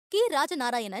K.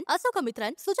 Rajanarayanan,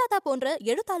 Ashokamitran, Sujatha போன்ற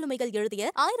எழுத்தாளுமைகள் எழுதிய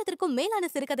 1000க்கும் மேலான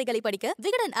சிறுகதைகளை படிக்க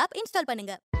விகடன் ஆப் இன்ஸ்டால்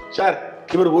பண்ணுங்க. சார்,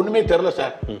 இவர் ஒண்ணுமே தெரியல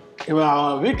சார்.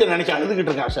 இவன் வீட்டை நினைச்சு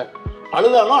அழுதுகிட்டு இருக்கான் சார்.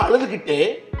 அழுதாலும் அழுதுகிட்டே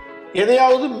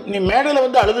எதையாவது நீ மேடையில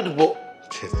வந்து அழுதுட்டு போ.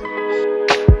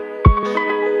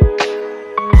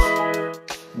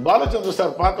 பாலச்சந்திர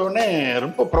சார் பார்த்த உடனே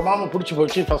ரொம்ப பிரமாம பிடிச்சி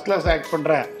போச்சு. ஃபர்ஸ்ட் கிளாஸ் ஆக்ட்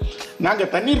பண்றேன்.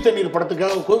 நாங்க தண்ணீர்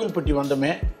படத்துக்காக கோவில்பட்டி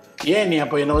வந்தோமே, ஏன் நீ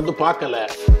அப்ப என்னை வந்து பார்க்கல?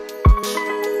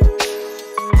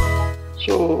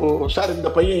 ஸோ சார், இந்த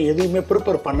பையன் எதுவுமே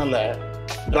ப்ரிப்பேர் பண்ணலை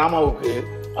ட்ராமாவுக்கு,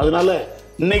 அதனால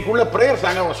இன்னைக்குள்ள ப்ரேயர்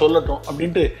சாங் அவன் சொல்லட்டும்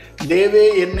அப்படின்ட்டு, தேவே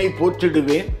என்னை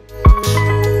போற்றிடுவேன்.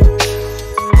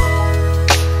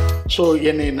 ஸோ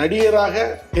என்னை நடிகராக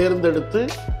தேர்ந்தெடுத்து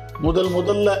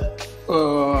முதல்ல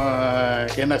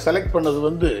என்னை செலக்ட் பண்ணது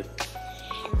வந்து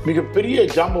மிகப்பெரிய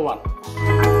ஜாம்பவான்.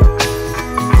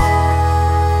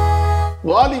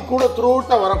 வாலி கூட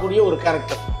த்ரூட்டா வரக்கூடிய ஒரு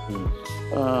கேரக்டர்,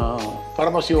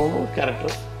 பரமசிவம் ஒரு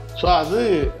கேரக்டர். ஸோ அது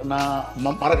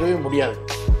நான் மறக்கவே முடியாது.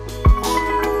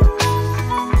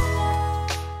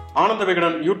 ஆனந்த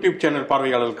விகடன் யூடியூப் சேனல்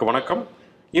பார்வையாளர்களுக்கு வணக்கம்.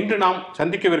 இன்று நாம்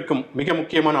சந்திக்கவிருக்கும் மிக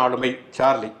முக்கியமான ஆளுமை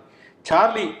சார்லி.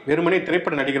 சார்லி வெறுமனே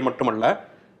திரைப்பட நடிகர் மட்டுமல்ல,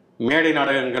 மேடை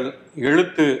நாடகங்கள்,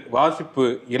 எழுத்து, வாசிப்பு,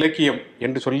 இலக்கியம்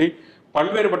என்று சொல்லி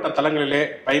பல்வேறுபட்ட தளங்களிலே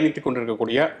பயணித்துக்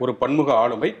கொண்டிருக்கக்கூடிய ஒரு பன்முக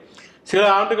ஆளுமை. சில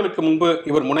ஆண்டுகளுக்கு முன்பு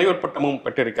இவர் முனைவர் பட்டமும்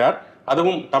பெற்றிருக்கிறார்.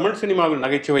 அதுவும் தமிழ் சினிமாவில்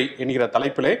நகைச்சுவை என்கிற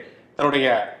தலைப்பிலே தன்னுடைய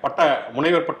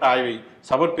முனைவர் பட்ட ஆய்வை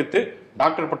சமர்ப்பித்து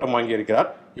டாக்டர் பட்டம் வாங்கியிருக்கிறார்.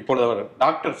 இப்பொழுது அவர்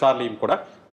டாக்டர் சார்லியும் கூட.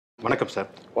 வணக்கம் சார்.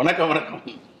 வணக்கம்.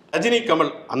 ரஜினி,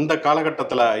 கமல் அந்த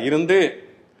காலகட்டத்தில் இருந்து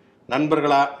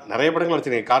நண்பர்களா நிறைய படங்கள்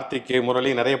நடிச்சிருக்கீங்க. கார்த்திக்,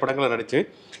 முரளி நிறைய படங்களை நடிச்சு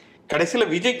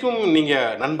கடைசியில் விஜய்க்கும்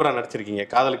நீங்கள் நண்பராக நடிச்சிருக்கீங்க.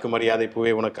 காதலுக்கு மரியாதை,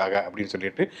 பூவே உனக்காக அப்படின்னு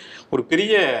சொல்லிட்டு ஒரு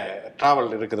பெரிய ட்ராவல்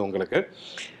இருக்குது உங்களுக்கு.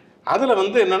 அதில்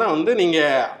வந்து என்னென்னா வந்து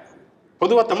நீங்கள்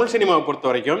பொதுவாக தமிழ் சினிமாவை பொறுத்த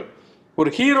வரைக்கும் ஒரு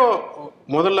ஹீரோ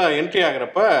முதல்ல என்ட்ரி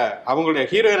ஆகிறப்ப அவங்களுடைய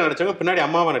ஹீரோயினை நடித்தவங்க பின்னாடி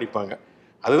அம்மாவை நடிப்பாங்க.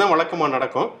 அதுதான் வழக்கமாக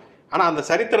நடக்கும். ஆனால் அந்த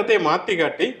சரித்திரத்தை மாற்றி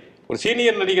காட்டி ஒரு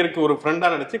சீனியர் நடிகருக்கு ஒரு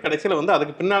ஃப்ரெண்டாக நடித்து கடைசியில் வந்து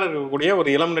அதுக்கு பின்னால் இருக்கக்கூடிய ஒரு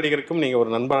இளம் நடிகருக்கும் நீங்கள்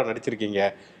ஒரு நண்பராக நடிச்சிருக்கீங்க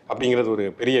அப்படிங்கிறது ஒரு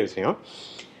பெரிய விஷயம்.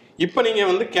 இப்போ நீங்கள்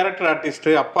வந்து கேரக்டர்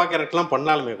ஆர்டிஸ்ட்டு, அப்பா கேரக்டர்லாம்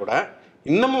பண்ணாலுமே கூட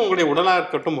இன்னமும் உங்களுடைய உடலாக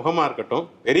இருக்கட்டும், முகமாக இருக்கட்டும்,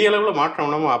 பெரிய அளவில் மாற்றம்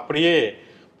இல்லாமல்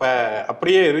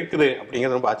அப்படியே இருக்குது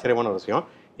அப்படிங்கிறது ரொம்ப ஆச்சரியமான ஒரு விஷயம்.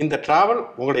 இந்த ட்ராவல்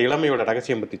உங்களுடைய இளமையோட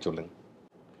ரகசியம் பற்றி சொல்லுங்கள்.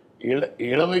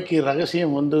 இளமைக்கு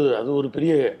ரகசியம் வந்து அது ஒரு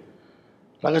பெரிய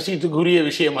ரகசியத்துக்குரிய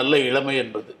விஷயம் அல்ல. இளமை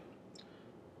என்பது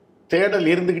தேடல்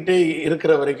இருந்துக்கிட்டே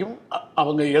இருக்கிற வரைக்கும்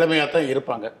அவங்க இளமையாக தான்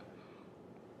இருப்பாங்க.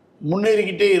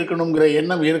 முன்னேறிக்கிட்டே இருக்கணுங்கிற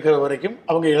எண்ணம் இருக்கிற வரைக்கும்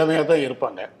அவங்க இளமையாக தான்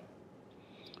இருப்பாங்க.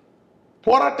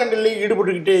 போராட்டங்களில்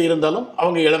ஈடுபட்டுக்கிட்டே இருந்தாலும்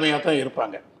அவங்க இளமையாக தான்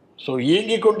இருப்பாங்க. ஸோ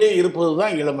இயங்கிக் கொண்டே இருப்பது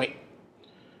தான் இளமை.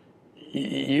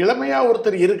 இளமையாக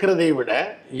ஒருத்தர் இருக்கிறதை விட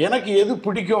எனக்கு எது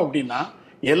பிடிக்கும் அப்படின்னா,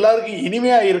 எல்லாருக்கும்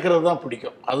இனிமையாக இருக்கிறது தான்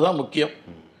பிடிக்கும். அதுதான் முக்கியம்.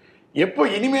 எப்போ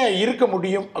இனிமையாக இருக்க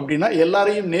முடியும் அப்படின்னா,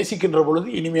 எல்லாரையும் நேசிக்கின்ற பொழுது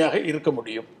இனிமையாக இருக்க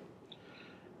முடியும்.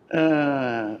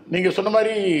 நீங்கள் சொன்ன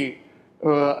மாதிரி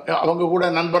அவங்க கூட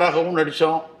நண்பராகவும்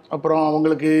நடித்தோம். அப்புறம்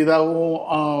அவங்களுக்கு இதாகவும்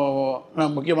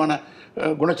முக்கியமான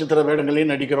குணச்சித்திர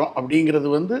வேடங்களையும் நடிக்கிறோம். அப்படிங்கிறது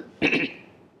வந்து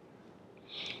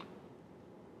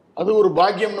அது ஒரு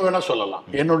பாக்கியம்னு வேணால் சொல்லலாம்.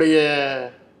 என்னுடைய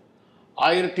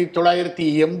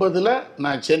 1980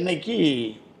 நான் சென்னைக்கு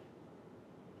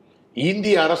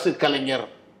இந்திய அரசு கலைஞர்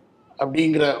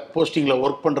அப்படிங்கிற போஸ்டிங்கில்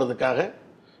ஒர்க் பண்ணுறதுக்காக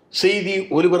செய்தி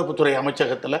ஒலிபரப்புத்துறை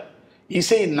அமைச்சகத்தில்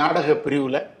இசை நாடக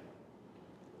பிரிவில்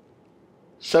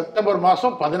செப்டம்பர்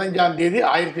மாதம் 15ஆம் தேதி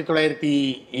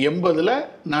 1980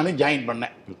 நான் ஜாயின்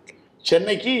பண்ணேன்.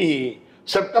 சென்னைக்கு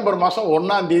செப்டம்பர் மாதம்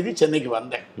 1ஆம் தேதி சென்னைக்கு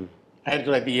வந்தேன்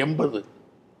 1980.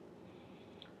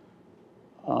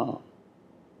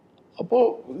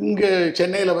 அப்போது இங்கே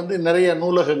சென்னையில் வந்து நிறைய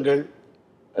நூலகங்கள்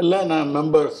எல்லாம் நான்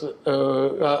மெம்பர்ஸ்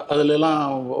அதிலெல்லாம்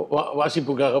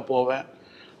வாசிப்புக்காக போவேன்.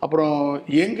 அப்புறம்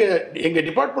எங்கள்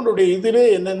டிபார்ட்மெண்ட்டுடைய இதிலே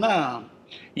என்னென்னா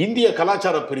இந்திய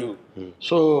கலாச்சார பிரிவு.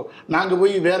 ஸோ நாங்கள்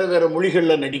போய் வேறு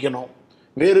மொழிகளில் நடிக்கணும்,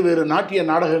 வேறு நாட்டிய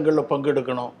நாடகங்களில்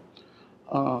பங்கெடுக்கணும்.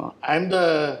 I am the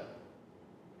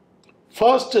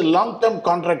first long term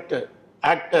contract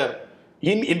actor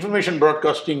in information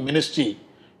broadcasting ministry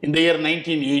இந்த year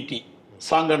 1980,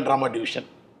 song and drama division.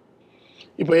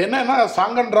 இப்போ என்னன்னா,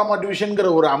 சாங் அண்ட் ட்ராமா டிவிஷனுங்கிற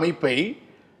ஒரு அமைப்பை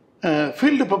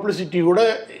ஃபீல்டு பப்ளிசிட்டி கூட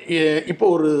இப்போ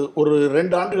ஒரு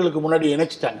 2 ஆண்டுகளுக்கு முன்னாடி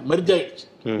இணைச்சிட்டாங்க, மெர்ஜ் ஆயிடுச்சு.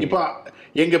 இப்போ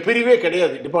எங்கள் பிரிவே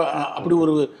கிடையாது. இப்போ அப்படி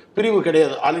ஒரு பிரிவு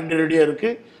கிடையாது. ஆல் இண்டியா ரேடியோ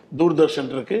இருக்குது,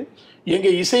 தூர்தர்ஷன் இருக்குது.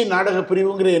 எங்கள் இசை நாடக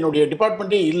பிரிவுங்கிற என்னுடைய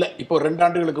டிபார்ட்மெண்ட்டே இல்லை. இப்போ 2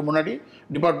 ஆண்டுகளுக்கு முன்னாடி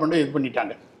டிபார்ட்மெண்ட்டை இது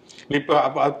பண்ணிட்டாங்க. இப்போ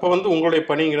அப்போ வந்து உங்களுடைய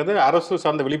பணிங்கிறது அரசு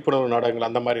சார்ந்த விழிப்புணர்வு நாடகங்கள்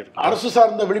அந்த மாதிரி இருக்கு. அரசு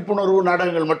சார்ந்த விழிப்புணர்வு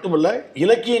நாடகங்கள் மட்டுமல்ல,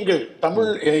 இலக்கியங்கள்,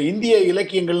 தமிழ் இந்திய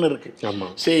இலக்கியங்கள்னு இருக்கு.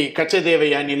 கச்சை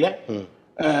தேவயானியில்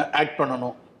ஆக்ட்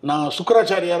பண்ணணும். நான்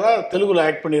சுக்கராச்சாரியாரா தெலுங்குல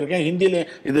ஆக்ட் பண்ணியிருக்கேன்,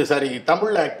 ஹிந்தியில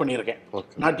தமிழ்ல ஆக்ட் பண்ணியிருக்கேன்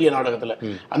நாட்டிய நாடகத்தில்.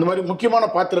 அந்த மாதிரி முக்கியமான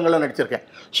பாத்திரங்கள்லாம் நடிச்சிருக்கேன்.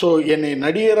 ஸோ என்னை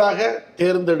நடிகராக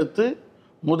தேர்ந்தெடுத்து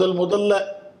முதல்ல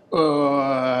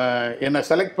என்னை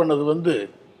செலக்ட் பண்ணது வந்து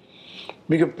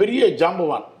மிகப்பெரிய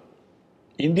ஜாம்பவான்,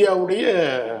 இந்தியாவுடைய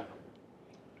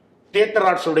theatre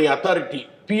ஆர்ட்ஸுடைய authority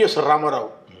PS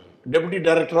Ramarao, deputy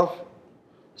director of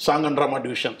song and drama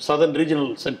division, southern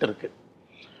regional சென்டருக்கு.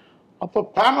 அப்போ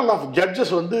பேனல் ஆஃப்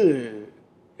ஜட்ஜஸ் வந்து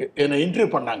என்னை இன்டர்வியூ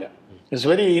பண்ணாங்க. It's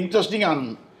very interesting.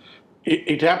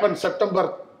 It happen September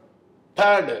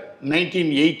 3rd,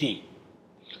 1980.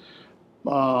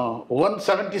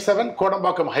 177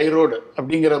 Kodambakkam high road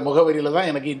அப்படிங்கிற முகவரியில் தான்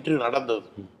எனக்கு இன்டர்வியூ நடந்தது.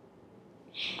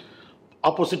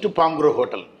 Opposite பாம்க்ரோ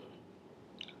hotel.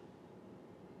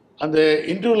 அந்த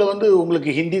இன்டர்வியூவில் வந்து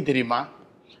உங்களுக்கு ஹிந்தி தெரியுமா,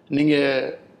 நீங்கள்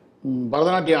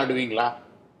பரதநாட்டியம் ஆடுவீங்களா,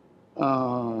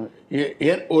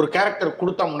 ஒரு கேரக்டர்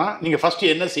கொடுத்தோம்னா நீங்கள்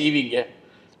ஃபஸ்ட்டு என்ன செய்வீங்க,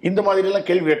 இந்த மாதிரிலாம்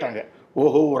கேள்வி கேட்டாங்க.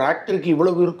 ஓஹோ, ஒரு ஆக்டருக்கு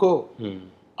இவ்வளவு இருக்கோ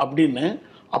அப்படின்னு.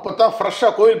 அப்போ தான்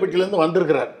ஃப்ரெஷ்ஷாக கோவில்பட்டியிலேருந்து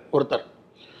வந்திருக்கிறார் ஒருத்தர்.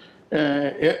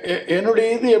 என்னுடைய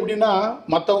இது எப்படின்னா,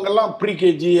 மற்றவங்கெல்லாம்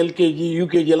ப்ரீகேஜி, எல்கேஜி,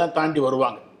 யூகேஜி எல்லாம் தாண்டி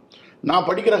வருவாங்க. நான்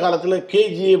படிக்கிற காலத்தில்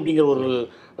கேஜி அப்படிங்கிற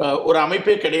ஒரு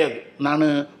அமைப்பே கிடையாது. நான்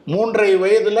 3.5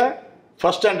 வயதில்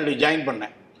ஃபஸ்ட் ஸ்டாண்டர்டு ஜாயின்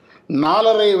பண்ணேன்.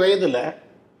 4.5 வயதில்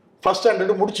ஃபஸ்ட்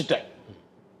ஸ்டாண்டர்டு முடிச்சிட்டேன்.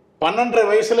 12.5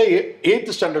 வயசில்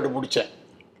 8th ஸ்டாண்டர்டு முடித்தேன்.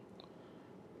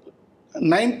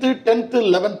 9th, 10th,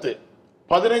 11th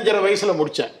 15.5 வயசில்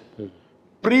முடித்தேன்.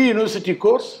 Pre university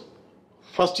course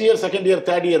first year, second year,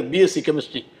 third year BSc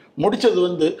chemistry முடித்தது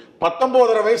வந்து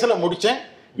 19.5 வயசில் முடித்தேன்.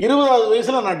 20வது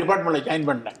வயசில் நான் டிபார்ட்மெண்ட்டில் ஜாயின்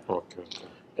பண்ணேன்.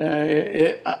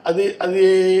 அது அது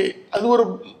அது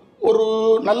ஒரு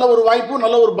நல்ல ஒரு வாய்ப்பு,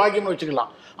 நல்ல ஒரு பாக்கியம்னு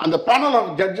வச்சுக்கலாம். அந்த பேனல்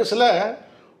ஆஃப் ஜட்ஜஸில்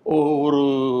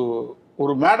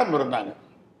ஒரு மேடம் இருந்தாங்க.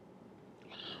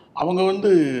 அவங்க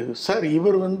வந்து, சார்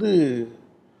இவர் வந்து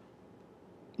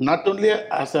not only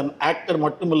as an actor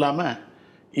மட்டும் இல்லாமல்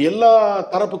எல்லா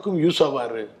தரப்புக்கும் யூஸ்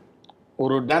ஆவார்.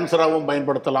 ஒரு டான்ஸராகவும்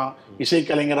பயன்படுத்தலாம்,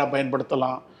 இசைக்கலைஞராக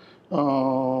பயன்படுத்தலாம்,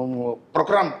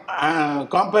 ப்ரோக்ராம்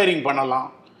கம்பேரிங் பண்ணலாம்,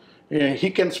 he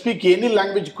can speak any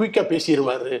language, குயிக்காக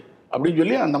பேசிடுவார் அப்படின்னு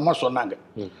சொல்லி அந்த அம்மா சொன்னாங்க.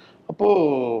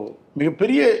 அப்போது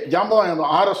மிகப்பெரிய ஜாம்பவான்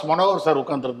RS மனோகர் சார்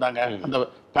உட்காந்துருந்தாங்க அந்த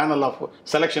பேனல் ஆஃப்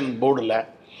செலெக்ஷன் போர்டில்.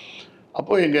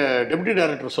 அப்போது எங்கள் டெப்யூட்டி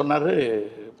டைரக்டர் சொன்னார்,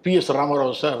 PS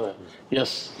Ramarao sir,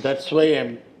 yes that's why I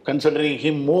am considering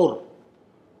him மோர்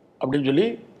அப்படின்னு சொல்லி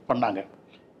பண்ணாங்க.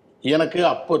 எனக்கு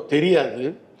அப்போ தெரியாது.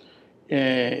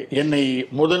 என்னை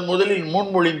முதலில்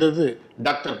முன்மொழிந்தது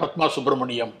டாக்டர் பத்மா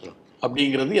சுப்பிரமணியம்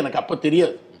அப்படிங்கிறது எனக்கு அப்போ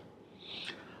தெரியாது.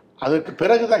 அதுக்கு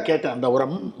பிறகு தான் கேட்டேன். அந்த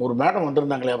ஒரு மேடம்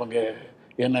வந்திருந்தாங்களே, அவங்க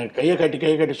என்னை கையை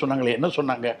காட்டி சொன்னாங்களே, என்ன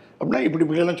சொன்னாங்க அப்படின்னா,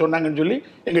 இப்படிலாம் சொன்னாங்கன்னு சொல்லி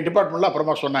எங்கள் டிபார்ட்மெண்ட்டில்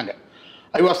அப்புறமா சொன்னாங்க.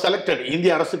 I was selected.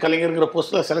 இந்திய அரசு கலைஞருங்கிற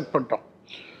போஸ்ட்டில் செலக்ட் பண்ணிட்டோம்.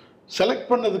 செலக்ட்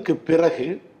பண்ணதுக்கு பிறகு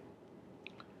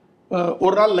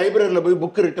ஒரு நாள் லைப்ரரியில் போய்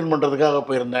புக்கு ரிட்டர்ன் பண்ணுறதுக்காக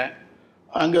போயிருந்தேன்.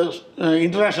 அங்கே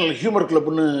international humour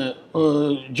கிளப்னு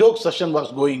joke session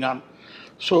was going on.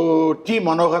 So T.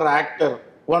 Manohar actor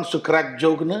wants to crack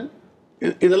ஜோக்னு,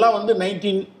 இதெல்லாம் வந்து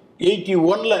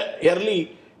 1981 early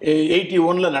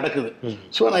 81 நடக்குது.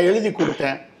 ஸோ நான் எழுதி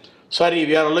கொடுத்தேன். Sorry,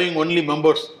 we are allowing only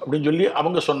members அப்படின்னு சொல்லி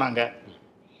அவங்க சொன்னாங்க.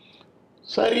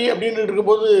 சரி அப்படின்னு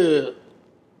இருக்கும்போது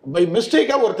பை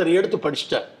மிஸ்டேக்காக ஒருத்தர் எடுத்து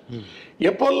படிச்சுட்டார்.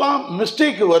 எப்போல்லாம்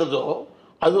மிஸ்டேக் வருதோ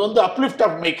அது வந்து அப்லிஃப்ட்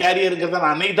ஆஃப் மை கேரியருங்கிறத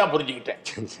நான் அன்னைக்கு தான் புரிஞ்சுக்கிட்டேன்.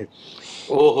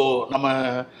 ஓஹோ, நம்ம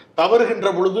தவறுகின்ற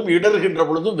பொழுதும் இடறுகின்ற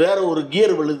பொழுதும் வேற ஒரு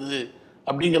கியர் விழுது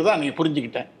அப்படிங்கிறத அன்னைக்கு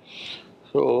புரிஞ்சுக்கிட்டேன்.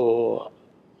 ஸோ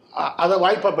அதை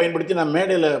வாய்ப்பாக பயன்படுத்தி நான்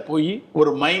மேடையில் போய்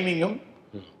ஒரு மைமிங்கும்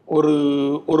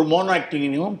ஒரு மோனோ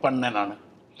ஆக்டிங்கையும் பண்ணேன் நான்.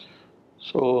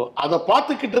 ஸோ அதை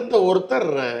பார்த்துக்கிட்டு இருந்த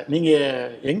ஒருத்தர்,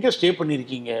 நீங்கள் எங்கே ஸ்டே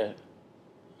பண்ணியிருக்கீங்க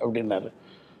அப்படின்னாரு.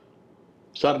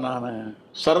 சார், நான்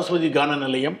சரஸ்வதி கான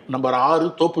நிலையம் நம்பர் 6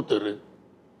 தோப்பு தெரு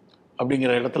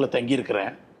அப்படிங்கிற இடத்துல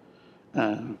தங்கியிருக்கிறேன்.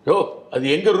 யோ, அது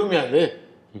எங்கள் ரூமே, அது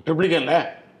ட்ரிப்ளிகனில்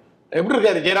எப்படி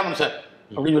இருக்காரு ஜெயராமன் சார்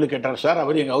அப்படின்னு சொல்லி கேட்டார். சார்,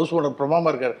 அவர் எங்கள் ஹவுஸ் ஓனர்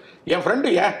பிரமாமா இருக்கார். என் ஃப்ரெண்டு,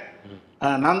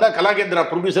 நான் தான் கலாகேந்திரா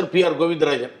ப்ரொடியூசர் PR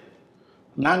கோவிந்தராஜன்.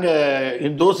 நாங்கள்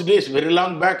in those days very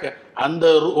long back அந்த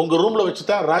உங்கள் ரூமில் வச்சு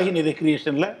தான் Ragini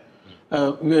ரெக்ரியேஷனில்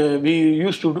we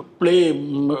use to play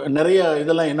நிறைய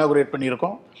இதெல்லாம் இனாகுரேட்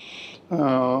பண்ணியிருக்கோம்.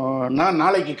 நான்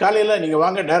நாளைக்கு காலையில் நீங்கள்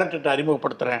வாங்க, டைரக்டர்கிட்ட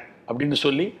அறிமுகப்படுத்துகிறேன் அப்படின்னு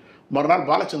சொல்லி மறுநாள்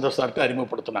பாலச்சந்தர் சார்கிட்ட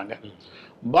அறிமுகப்படுத்தினாங்க.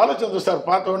 பாலச்சந்தர் சார்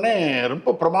பார்த்தோன்னே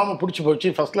ரொம்ப பிரமாதமாக பிடிச்சி போச்சு.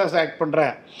 ஃபஸ்ட் கிளாஸ் ஆக்ட்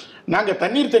பண்ணுறேன். நாங்கள்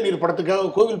தண்ணீர்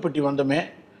படத்துக்காக கோவில்பட்டி வந்தோமே,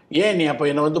 ஏன் நீ அப்போ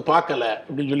என்னை வந்து பார்க்கல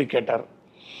அப்படின்னு சொல்லி கேட்டார்.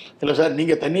 இல்லை சார்,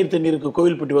 நீங்கள் தண்ணீருக்கு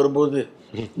கோவில்பட்டி வரும்போது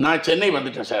நான் சென்னை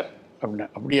வந்துட்டேன் சார் அப்படின்னு.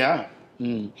 அப்படியா?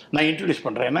 நான் இன்ட்ரடியூஸ்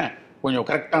பண்ணுறேன், என்ன கொஞ்சம்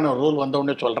கரெக்டான ரோல்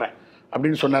வந்தவுடனே சொல்கிறேன்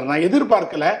அப்படின்னு சொன்னார். நான்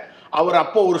எதிர்பார்க்கல. அவர்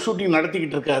அப்போ ஒரு ஷூட்டிங்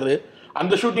நடத்திக்கிட்டு இருக்காரு.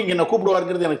 அந்த ஷூட்டிங் என்னை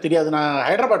கூப்பிடுவாருங்கிறது எனக்கு தெரியாது. நான்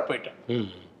ஹைதராபாத் போயிட்டேன்.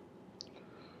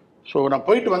 ஸோ நான்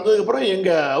போயிட்டு வந்ததுக்கப்புறம்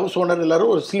எங்கள் ஹவுஸ் ஓனர்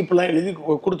எல்லோரும் ஒரு ஸ்லிப்லாம் எழுதி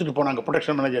கொடுத்துட்டு போனாங்க.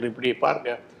 ப்ரொடக்ஷன் மேனேஜர் இப்படி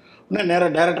பாருங்க. இன்னும்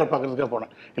நேராக டைரக்டரை பார்க்குறதுக்காக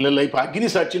போனேன். இல்லை இப்போ அக்னி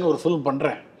சாட்சின்னு ஒரு ஃபிலிம்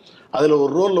பண்ணுறேன், அதில்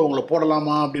ஒரு ரோலில் உங்களை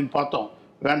போடலாமா அப்படின்னு பார்த்தோம்.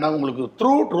 வேண்டாம், உங்களுக்கு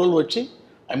த்ரூட் ரோல் வச்சு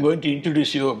I'm going to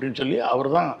introduce you அப்படின்னு சொல்லி அவர்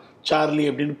தான் சார்லி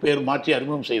அப்படின்னு பேர் மாற்றி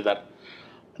அறிமுகம் செய்தார்.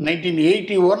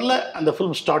 1981 அந்த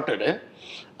ஃபிலிம் ஸ்டார்டடு.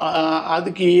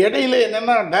 அதுக்கு இடையில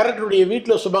என்னென்னா டைரக்டருடைய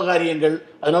வீட்டில் சுபகாரியங்கள்,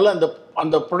 அதனால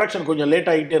அந்த ப்ரொடக்ஷன் கொஞ்சம் லேட்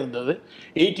ஆகிட்டே இருந்தது.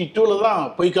 82 தான்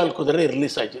பொய்க்கால் குதிரை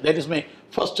ரிலீஸ் ஆச்சு. That is my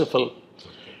first film.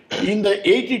 இந்த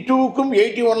 82க்கும்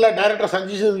 81 டைரக்டர்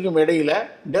சந்திச்சதுக்கும் இடையில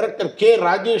டைரக்டர் கே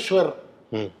ராஜேஸ்வர்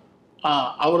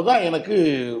அவர் தான் எனக்கு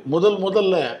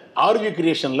முதல்ல ஆர்வி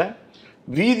கிரியேஷனில்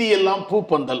வீதியெல்லாம்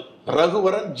பூப்பந்தல்,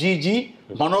 ரகுவரன் ஜிஜி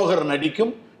மனோகர்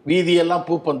நடிக்கும் வீதியெல்லாம்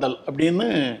பூப்பந்தல் அப்படின்னு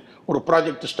ஒரு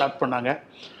ப்ராஜெக்ட் ஸ்டார்ட் பண்ணாங்க.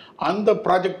 அந்த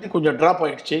ப்ராஜெக்ட் கொஞ்சம் ட்ராப்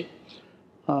ஆகிடுச்சு.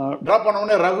 Drop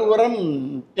பண்ணவுடனே Raghuvaran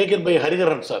taken by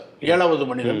Hariharan sir, 7வது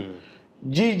மனிதன்.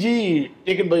 ஜிஜி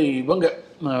டேக்கன் பை இவங்க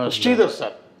Sridhar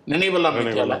sir, Ninaivellam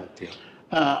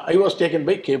I was taken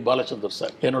by K Balachander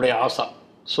sir, என்னுடைய ஆசான்.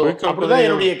 ஸோ அப்படிதான்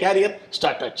என்னுடைய கேரியர்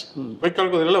ஸ்டார்ட் ஆச்சு.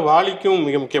 பொய்க்கால் குதிரையில் வாலிக்கும்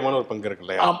மிக முக்கியமான ஒரு பங்கு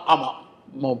இருக்குல்ல? ஆமாம்,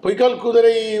 பொய்க்கால்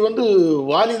குதிரை வந்து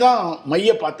வாலி தான்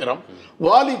மைய பாத்திரம்.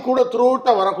 வாலி கூட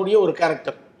த்ரூட்டாக வரக்கூடிய ஒரு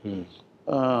கேரக்டர்,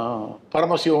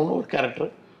 பரமசிவம்னு ஒரு கேரக்டர்.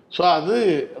 ஸோ அது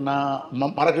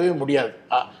நான் மறக்கவே முடியாது.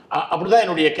 அப்படிதான்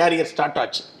என்னுடைய கேரியர் ஸ்டார்ட்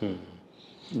ஆச்சு.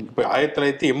 இப்போ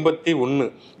 1981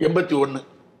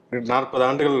 40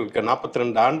 ஆண்டுகள்,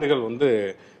 42 ஆண்டுகள் வந்து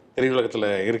திரையுலகத்தில்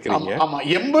இருக்கிறீங்க. ஆமாம்,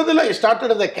 80ல்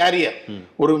ஸ்டார்டட் த கேரியர்.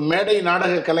 ஒரு மேடை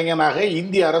நாடக கலைஞனாக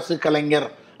இந்திய அரசு கலைஞர்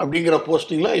அப்படிங்கிற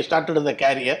போஸ்டிங்கில் ஸ்டார்டட் த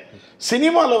கேரியர்.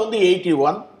 சினிமாவில் வந்து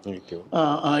 81,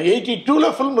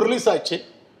 82ல் ஃபிலிம் ரிலீஸ் ஆச்சு.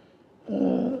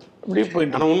 அப்படி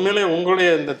போயிட்டு. ஆனால் உண்மையிலே உங்களுடைய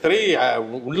இந்த திரை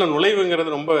உள்ள நுழைவுங்கிறது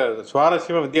ரொம்ப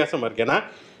சுவாரஸ்யமாக வித்தியாசமாக இருக்குது. ஏன்னா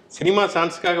சினிமா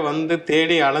சான்ஸ்க்காக வந்து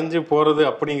தேடி அலைஞ்சு போகிறது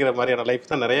அப்படிங்கிற மாதிரியான லைஃப்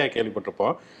தான் நிறையா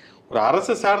கேள்விப்பட்டிருப்போம். ஒரு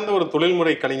அரசு சார்ந்த ஒரு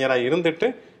தொழில்முறை கலைஞராக இருந்துட்டு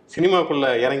சினிமாக்குள்ளே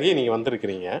இறங்கி நீங்கள்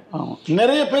வந்திருக்கிறீங்க.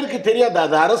 நிறைய பேருக்கு தெரியாது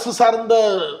அது அரசு சார்ந்த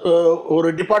ஒரு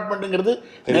டிபார்ட்மெண்ட்டுங்கிறது.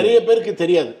 நிறைய பேருக்கு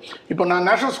தெரியாது. இப்போ நான்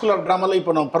நேஷனல் ஸ்கூல் ஆஃப் ட்ராமாவில்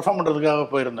இப்போ நான் பர்ஃபார்ம் பண்ணுறதுக்காக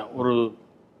போயிருந்தேன். ஒரு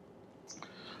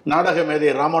நாடக மேதை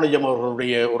ராமானுஜம்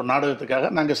அவர்களுடைய ஒரு நாடகத்துக்காக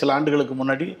நாங்கள் சில ஆண்டுகளுக்கு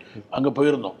முன்னாடி அங்கே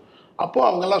போயிருந்தோம். அப்போது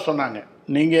அவங்கெல்லாம் சொன்னாங்க,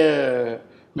 நீங்கள்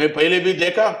மே பहले भी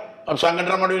देखा अब सांगन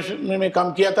ड्रामा डिवीजन में काम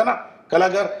किया था ना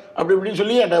कलाकार அப்படி இப்படின்னு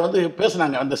சொல்லி என்கிட்ட வந்து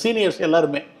பேசுனாங்க அந்த சீனியர்ஸ்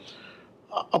எல்லாருமே.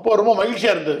 அப்போது ரொம்ப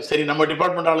மகிழ்ச்சியாக இருந்தது. சரி, நம்ம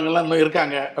டிபார்ட்மெண்ட் ஆளுங்கள்லாம் இன்னும்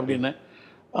இருக்காங்க அப்படின்னு.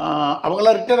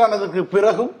 அவங்களாம் ரிட்டையர் ஆனதுக்கு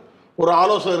பிறகும் ஒரு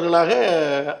ஆலோசகர்களாக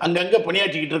அங்கங்கே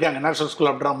பணியாற்றிக்கிட்டு இருக்காங்க. நேஷனல்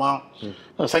ஸ்கூல் ஆஃப் ட்ராமா,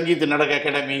 சங்கீத நாடக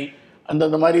அகாடமி,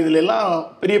 அந்தந்த மாதிரி இதுல எல்லாம்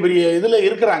பெரிய பெரிய இதில்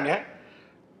இருக்கிறாங்க.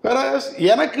 வேற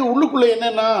எனக்கு உள்ளுக்குள்ளே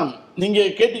என்னென்னா,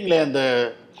 நீங்கள் கேட்டிங்களே அந்த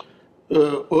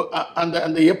அந்த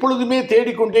அந்த எப்பொழுதுமே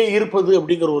தேடிக்கொண்டே இருப்பது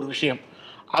அப்படிங்கிற ஒரு விஷயம்,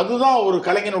 அதுதான் ஒரு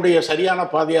கலைஞனுடைய சரியான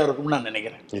பாதையாக இருக்கும்னு நான்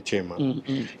நினைக்கிறேன். நிச்சயமா.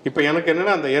 இப்போ எனக்கு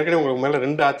என்னன்னா, அந்த ஏற்கனவே உங்களுக்கு மேலே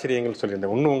 2 ஆச்சரியங்கள்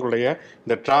சொல்லியிருந்தேன். ஒன்று உங்களுடைய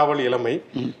இந்த டிராவல் இளமை,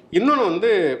 இன்னொன்று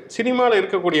வந்து சினிமாவில்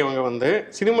இருக்கக்கூடியவங்க வந்து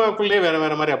சினிமாவுக்குள்ளேயே வேற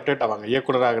வேற மாதிரி அப்டேட் ஆவாங்க.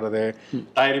 இயக்குனர் ஆகிறது,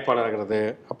 தயாரிப்பாளர் ஆகிறது,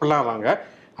 அப்படிலாம் ஆவாங்க.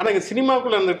 ஆனால் இங்கே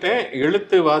சினிமாவுக்குள்ளே இருந்துட்டு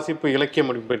எழுத்து, வாசிப்பு, இலக்கியம்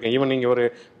அப்படி போயிருக்கேன். ஈவன் நீங்கள் ஒரு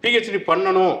பிஹெச்டி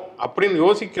பண்ணணும் அப்படின்னு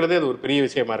யோசிக்கிறதே அது ஒரு பெரிய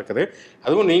விஷயமா இருக்குது.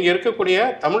 அதுவும் நீங்கள் இருக்கக்கூடிய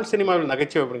தமிழ் சினிமாவில்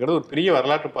நகைச்சுவை அப்படிங்கிறது ஒரு பெரிய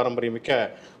வரலாற்று பாரம்பரியமிக்க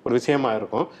ஒரு விஷயமா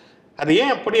இருக்கும். அது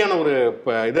ஏன் அப்படியான ஒரு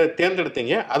இதை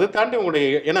தேர்ந்தெடுத்தீங்க? அதை தாண்டி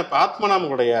உங்களுடைய, ஏன்னா இப்போ ஆத்மநாம்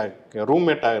உங்களுடைய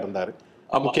ரூம்மேட்டாக இருந்தார்,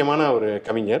 முக்கியமான ஒரு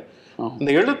கவிஞர்.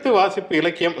 இந்த எழுத்து, வாசிப்பு,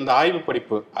 இலக்கியம், இந்த ஆய்வு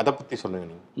படிப்பு, அதை பற்றி சொல்லுங்க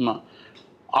நீங்கள்.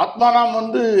 ஆத்மானாம்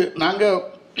வந்து நாங்கள்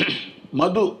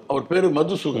மது, அவர் பேர்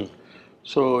மதுசூதன்.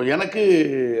 ஸோ எனக்கு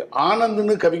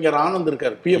ஆனந்த்னு கவிஞர் ஆனந்த்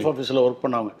இருக்கார், பிஎஃப் ஆஃபீஸில் ஒர்க்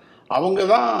பண்ணாங்க. அவங்க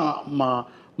தான்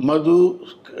மது,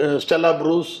 ஸ்டெல்லா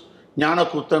ப்ரூஸ்,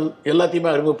 ஞானக்கூத்தன்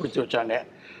எல்லாத்தையுமே அறிமுகப்படுத்தி வச்சாங்க.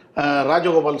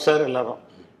 ராஜகோபால் சார் எல்லாரும்.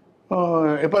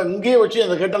 இப்போ இங்கேயே வச்சு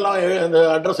அந்த கேட்டெல்லாம் அந்த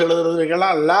அட்ரஸ்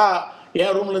எழுதுறதுக்கெல்லாம்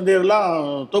என் ரூம்லேருந்தே எல்லாம்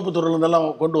தோப்புத்தூர்லேருந்தெல்லாம்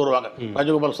கொண்டு வருவாங்க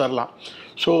ராஜகோபால் சார்லாம்.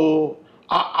 ஸோ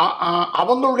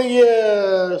அவங்களுடைய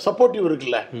சப்போர்ட்டிவ்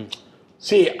இருக்குல்ல,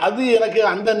 சரி, அது எனக்கு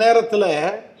அந்த நேரத்தில்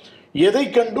எதை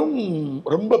கண்டும்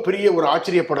ரொம்ப பெரிய ஒரு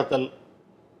ஆச்சரியப்படுத்தல்,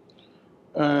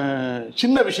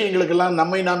 சின்ன விஷயங்களுக்கெல்லாம்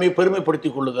நம்மை நாமே பெருமைப்படுத்தி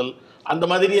கொள்ளுதல், அந்த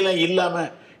மாதிரியெல்லாம்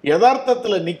இல்லாமல்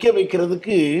யதார்த்தத்தில் நிற்க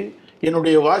வைக்கிறதுக்கு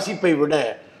என்னுடைய வாசிப்பை விட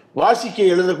வாசிக்க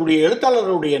எழுதக்கூடிய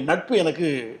எழுத்தாளர்களுடைய நட்பு எனக்கு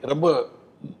ரொம்ப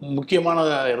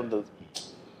முக்கியமானதாக இருந்தது.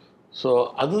 ஸோ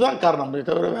அதுதான் காரணம்,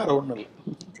 தவிர வேறு ஒன்றும் இல்லை.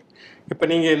 இப்போ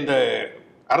நீங்கள் இந்த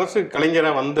அரசு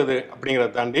கலைஞராக வந்தது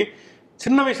அப்படிங்கிறத தாண்டி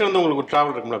சின்ன வயசுல இருந்து உங்களுக்கு ஒரு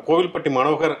டிராவல் இருக்கும்ல, கோவில்பட்டி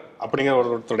மனோகர் அப்படிங்கிற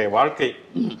ஒருத்தருடைய வாழ்க்கை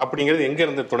அப்படிங்கிறது எங்க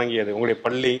இருந்து தொடங்கியது? உங்களுடைய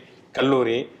பள்ளி,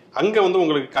 கல்லூரி, அங்க வந்து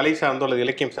உங்களுக்கு கலை சார்ந்தோ அல்லது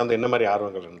இலக்கியம் சார்ந்தோ என்ன மாதிரி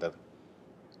ஆர்வங்கள் இருந்தது?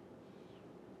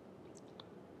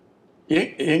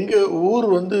 எங்க ஊர்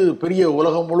வந்து பெரிய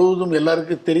உலகம் முழுவதும்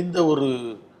எல்லாருக்கும் தெரிந்த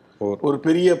ஒரு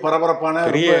பெரிய பரபரப்பான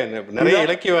நிறைய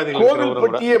இலக்கியவாதிகள்.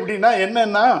 கோவில்பட்டி அப்படின்னா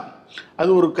என்னன்னா, அது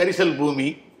ஒரு கரிசல் பூமி,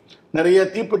 நிறைய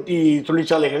தீப்பெட்டி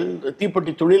தொழிற்சாலைகள்,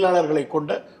 தீப்பெட்டி தொழிலாளர்களை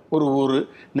கொண்ட ஒரு ஊர்,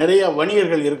 நிறைய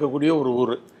வணிகர்கள் இருக்கக்கூடிய ஒரு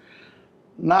ஊர்.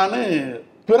 நான்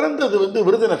பிறந்தது வந்து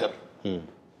விருதுநகர்.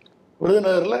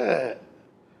 விருதுநகரில்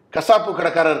கசாப்பு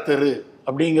கடைக்காரர் தெரு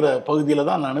அப்படிங்கிற பகுதியில்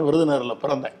தான் நான் விருதுநகரில்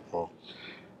பிறந்தேன்.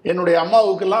 என்னுடைய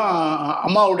அம்மாவுக்கெல்லாம்,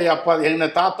 அம்மாவுடைய அப்பா,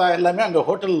 எங்கள் தாத்தா எல்லாமே அங்கே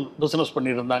ஹோட்டல் பிஸ்னஸ்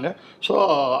பண்ணியிருந்தாங்க. ஸோ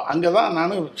அங்கே தான்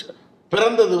நான்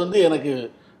பிறந்தது வந்து எனக்கு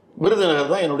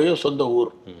விருதுநகர் தான் என்னுடைய சொந்த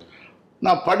ஊர்.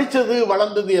 நான் படித்தது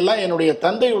வளர்ந்தது எல்லாம் என்னுடைய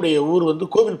தந்தையுடைய ஊர் வந்து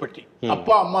கோவில்பட்டி.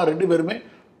 அப்பா அம்மா 2 பேருமே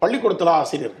பள்ளிக்கூடத்தில்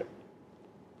ஆசிரியர்கள்.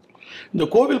 இந்த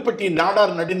கோவில்பட்டி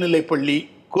நாடார் நடுநிலைப் பள்ளி,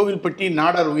 கோவில்பட்டி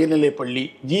நாடார் உயர்நிலைப் பள்ளி,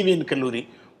 ஜிவிஎன் கல்லூரி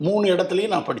 3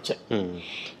 இடத்துலையும் நான் படித்தேன்.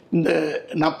 இந்த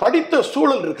நான் படித்த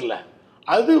சூழல் இருக்குல்ல,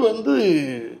 அது வந்து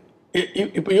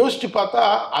இப்போ யோசிச்சு பார்த்தா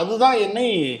அதுதான் என்னை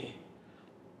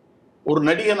ஒரு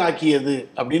நடிகன் ஆக்கியது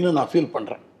அப்படின்னு நான் ஃபீல்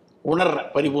பண்ணுறேன்,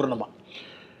 உணர்றேன் பரிபூர்ணமாக.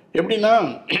 எப்படின்னா,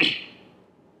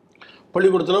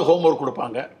 பள்ளிக்கூடத்தில் ஹோம்ஒர்க்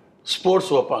கொடுப்பாங்க,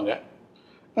 ஸ்போர்ட்ஸ் வைப்பாங்க,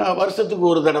 வருஷத்துக்கு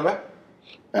ஒரு தடவை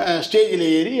ஸ்டேஜில்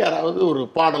ஏறி யாராவது ஒரு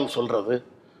பாடல் சொல்கிறது,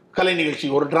 கலை நிகழ்ச்சி,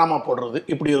 ஒரு ட்ராமா போடுறது,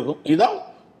 இப்படி இருக்கும். இதுதான்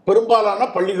பெரும்பாலான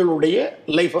பள்ளிகளுடைய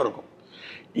லைஃபாக இருக்கும்.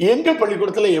 எங்கள்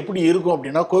பள்ளிக்கூடத்தில் எப்படி இருக்கும்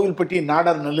அப்படின்னா, கோவில்பட்டி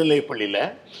நாடார் நடுநிலைப் பள்ளியில்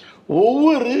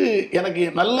ஒவ்வொரு, எனக்கு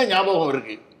நல்ல ஞாபகம்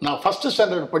இருக்குது, நான் ஃபஸ்ட்டு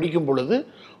ஸ்டாண்டர்ட் படிக்கும் பொழுது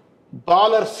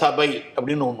பாலர் சபை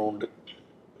அப்படின்னு ஒன்று உண்டு,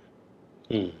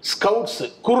 ஸ்கவுட்ஸு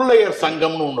குருளையர்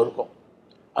சங்கம்னு ஒன்று இருக்கும்.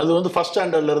 அது வந்து ஃபஸ்ட்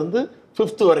ஸ்டாண்டர்ட்லேருந்து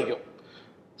 5th வரைக்கும்.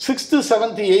 6th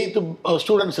 7th 8th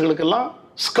ஸ்டூடெண்ட்ஸுகளுக்கெல்லாம்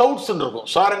ஸ்கவுட்ஸ்ன்னு இருக்கும்,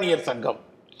 சாரணியர் சங்கம்.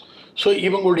 ஸோ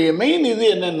இவங்களுடைய மெயின் இது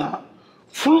என்னென்னா,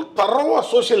 ஃபுல் தரவாக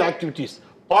சோஷியல் ஆக்டிவிட்டீஸ்,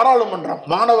 பாராளுமன்றம்,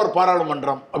 மாணவர்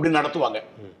பாராளுமன்றம் அப்படி நடத்துவாங்க.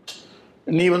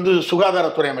 நீ வந்து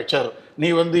சுகாதாரத்துறை அமைச்சர், நீ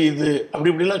வந்து இது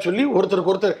அப்படி இப்படிலாம் சொல்லி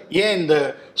ஒருத்தருக்கு ஒருத்தர், ஏன் இந்த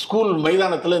ஸ்கூல்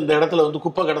மைதானத்தில் இந்த இடத்துல வந்து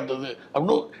குப்பை கிடந்தது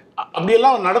அப்படின்னு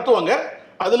அப்படியெல்லாம் நடத்துவாங்க.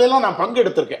 அதுலெல்லாம் நான்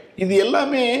பங்கெடுத்திருக்கேன். இது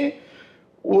எல்லாமே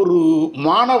ஒரு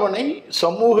மாணவனை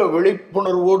சமூக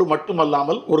விழிப்புணர்வோடு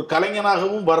மட்டுமல்லாமல் ஒரு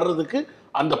கலைஞனாகவும் வர்றதுக்கு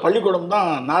அந்த பள்ளிக்கூடம் தான்,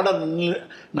 நாடார்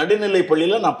நடுநிலை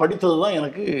பள்ளியில் நான் படித்தது தான்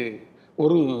எனக்கு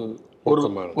ஒரு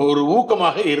ஒரு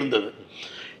ஊக்கமாக இருந்தது.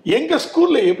 எங்கள்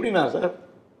ஸ்கூலில் எப்படின்னா சார்,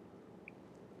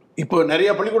 இப்போ நிறைய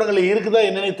பள்ளிக்கூடங்களில் இருக்குதா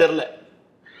என்னன்னே தெரில,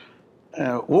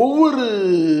 ஒவ்வொரு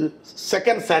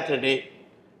செகண்ட் சாட்டர்டே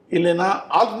இல்லைன்னா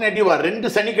ஆல்டர்னேட்டிவாக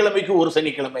 2 சனிக்கிழமைக்கு ஒரு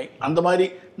சனிக்கிழமை, அந்த மாதிரி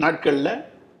நாட்களில்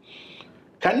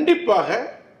கண்டிப்பாக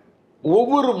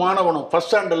ஒவ்வொரு மாணவனும்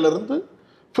ஃபஸ்ட் ஸ்டாண்டர்ட்லேருந்து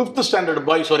 5th ஸ்டாண்டர்ட்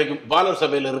பாய்ஸ் வரைக்கும் பாலர்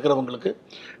சபையில் இருக்கிறவங்களுக்கு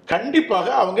கண்டிப்பாக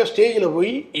அவங்க ஸ்டேஜில்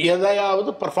போய்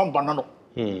எதையாவது பர்ஃபார்ம் பண்ணணும்.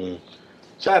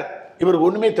 சார் இவருக்கு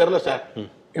ஒன்றுமே தெரில சார்,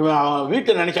 இவன்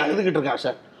வீட்டை நினச்சி அழுதுகிட்டு இருக்கான்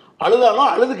சார்,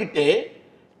 அழுதாலும் அழுதுகிட்டே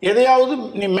எதையாவது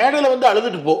நீ மேடையில் வந்து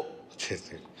அழுதுட்டு போ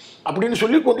அப்படின்னு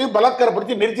சொல்லி கொண்டு போய்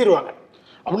பலாத்காரப்படுத்தி நிறுத்திடுவாங்க.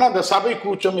 அப்படின்னா அந்த சபை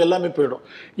கூச்சம் எல்லாமே போயிடும்.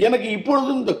 எனக்கு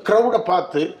இப்பொழுதும் இந்த க்ரௌடை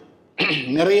பார்த்து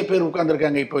நிறைய பேர்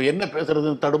உட்கார்ந்துருக்காங்க, இப்போ என்ன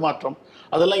பேசுறதுன்னு தடுமாற்றம்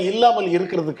அதெல்லாம் இல்லாமல்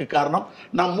இருக்கிறதுக்கு காரணம்,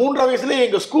 நான் 3 வயசுலேயே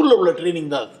எங்கள் ஸ்கூலில் உள்ள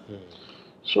ட்ரைனிங் தான் அது.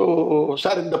 ஸோ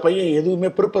சார் இந்த பையன் எதுவுமே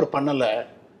ப்ரிப்பேர் பண்ணலை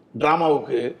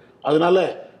ட்ராமாவுக்கு, அதனால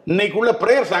இன்னைக்குள்ள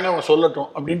ப்ரேயர் சாங் அவன் சொல்லட்டும்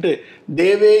அப்படின்ட்டு,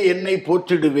 தேவே என்னை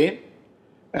போற்றிடுவேன்,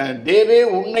 தேவே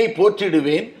உன்னை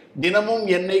போற்றிடுவேன், தினமும்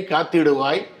என்னை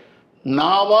காத்திடுவாய்,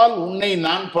 நாவால் உன்னை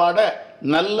நான் பாட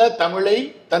நல்ல தமிழை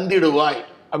தந்திடுவாய்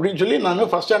அப்படின்னு சொல்லி நான்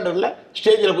ஃபஸ்ட் ஸ்டாண்டர்டில்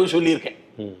ஸ்டேஜில் போய் சொல்லியிருக்கேன்.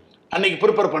 அன்னைக்கு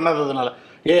ப்ரிப்பேர் பண்ணாததுனால,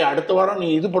 அடுத்த வாரம் நீ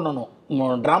இது பண்ணணும்,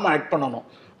 ட்ராமா ஆக்ட் பண்ணணும்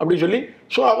அப்படின்னு சொல்லி.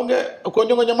 ஸோ அவங்க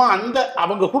கொஞ்சம் கொஞ்சமாக அந்த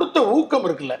அவங்க கொடுத்த ஊக்கம்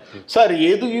இருக்குல்ல சார்,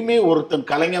 எதுவுமே ஒருத்தன்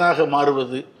கலைஞனாக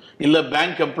மாறுவது, இல்லை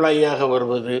பேங்க் எம்ப்ளாயியாக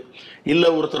வருவது, இல்லை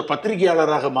ஒருத்தர்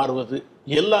பத்திரிகையாளராக மாறுவது,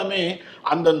 எல்லாமே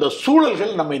அந்தந்த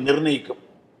சூழல்கள் நம்மை நிர்ணயிக்கும்.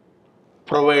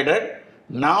 ப்ரொவைடட்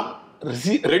நாம்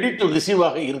ரெடி டு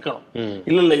ரிசீவாக இருக்கணும்.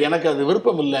 இல்லை எனக்கு அது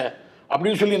விருப்பம் இல்லை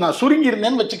அப்படின்னு சொல்லி நான் சுருங்கி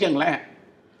இருந்தேன்னு வச்சுக்கோங்களேன்,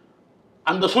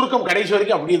 அந்த சுருக்கம் கடைசி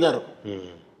வரைக்கும் அப்படியே தான் இருக்கும்.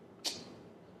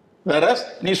 வேற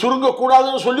நீ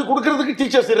சுருங்கக்கூடாதுன்னு சொல்லி கொடுக்கறதுக்கு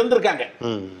டீச்சர்ஸ் இருந்திருக்காங்க.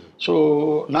 ஸோ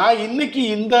நான் இன்னைக்கு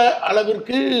இந்த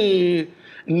அளவிற்கு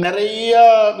நிறைய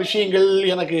விஷயங்கள்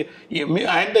எனக்கு,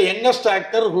 and the youngest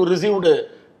actor who received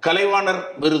Kalaivanar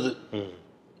விருது,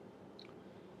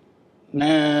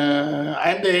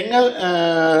 அண்ட்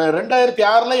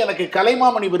 2006 எனக்கு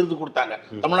கலைமாமணி விருது கொடுத்தாங்க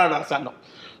தமிழ்நாடு அரசாங்கம்.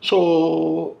 ஸோ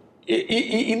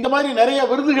இந்த மாதிரி நிறைய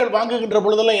விருதுகள் வாங்குகின்ற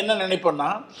பொழுதெல்லாம் என்ன நினைப்பேன்னா,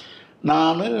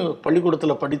 நான்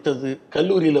பள்ளிக்கூடத்தில் படித்தது,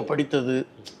 கல்லூரியில் படித்தது,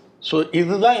 ஸோ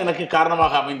இதுதான் எனக்கு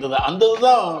காரணமாக அமைந்தது. அந்த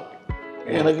இதுதான்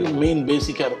எனக்கு மெயின்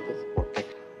பேசிக்காக இருந்தது.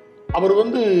 அவர்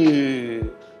வந்து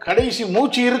கடைசி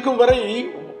மூச்சு இருக்கும் வரை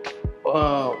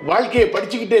வாழ்க்கையை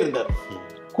படிச்சுக்கிட்டே இருந்தார்.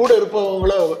 கூட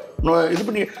இருப்பவங்கள இது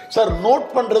பண்ணி சார் நோட்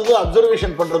பண்ணுறது,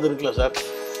 அப்சர்வேஷன் பண்ணுறது இருக்குல்ல சார்,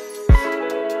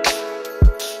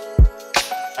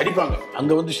 அடிப்பாங்க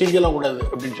அங்கே வந்து சிரிக்கலாம் கூடாது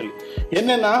அப்படின்னு சொல்லி.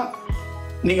 என்னன்னா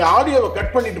நீங்கள் ஆடியோவை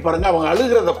கட் பண்ணிட்டு பாருங்க, அவங்க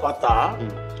அழுகிறத பார்த்தா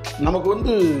நமக்கு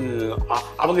வந்து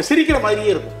அவங்க சிரிக்கிற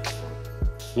மாதிரியே இருக்கும்.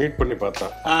 மீட் பண்ணி பார்த்தா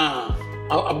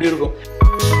அப்படி இருக்கும்.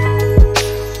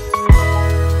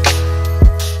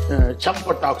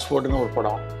 சம்பட் ஆக்ஸ்போர்டுன்னு ஒரு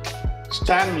படம்,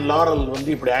 ஸ்டான் லாரல் வந்து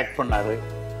இப்படி ஆக்ட் பண்ணாரு.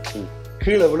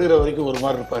 கீழே விழுகிற வரைக்கும் ஒரு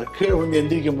மாதிரி இருப்பார், கீழே விழுந்து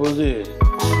எந்திரிக்கும் போது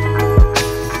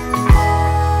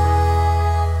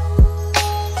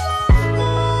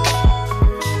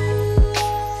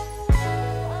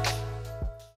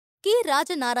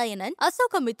ராஜநாராயணன்,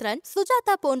 அசோகமித்ரன்,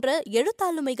 சுஜாதா போன்ற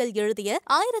எழுத்தாளுமைகள் எழுதிய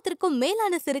 1000க்கும்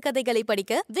மேலான சிறுகதைகளை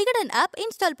படிக்க விகடன் ஆப்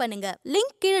இன்ஸ்டால் பண்ணுங்க.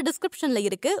 லிங்க் கீழே டிஸ்கிரிப்ஷன்ல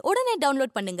இருக்கு. உடனே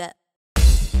டவுன்லோட் பண்ணுங்க.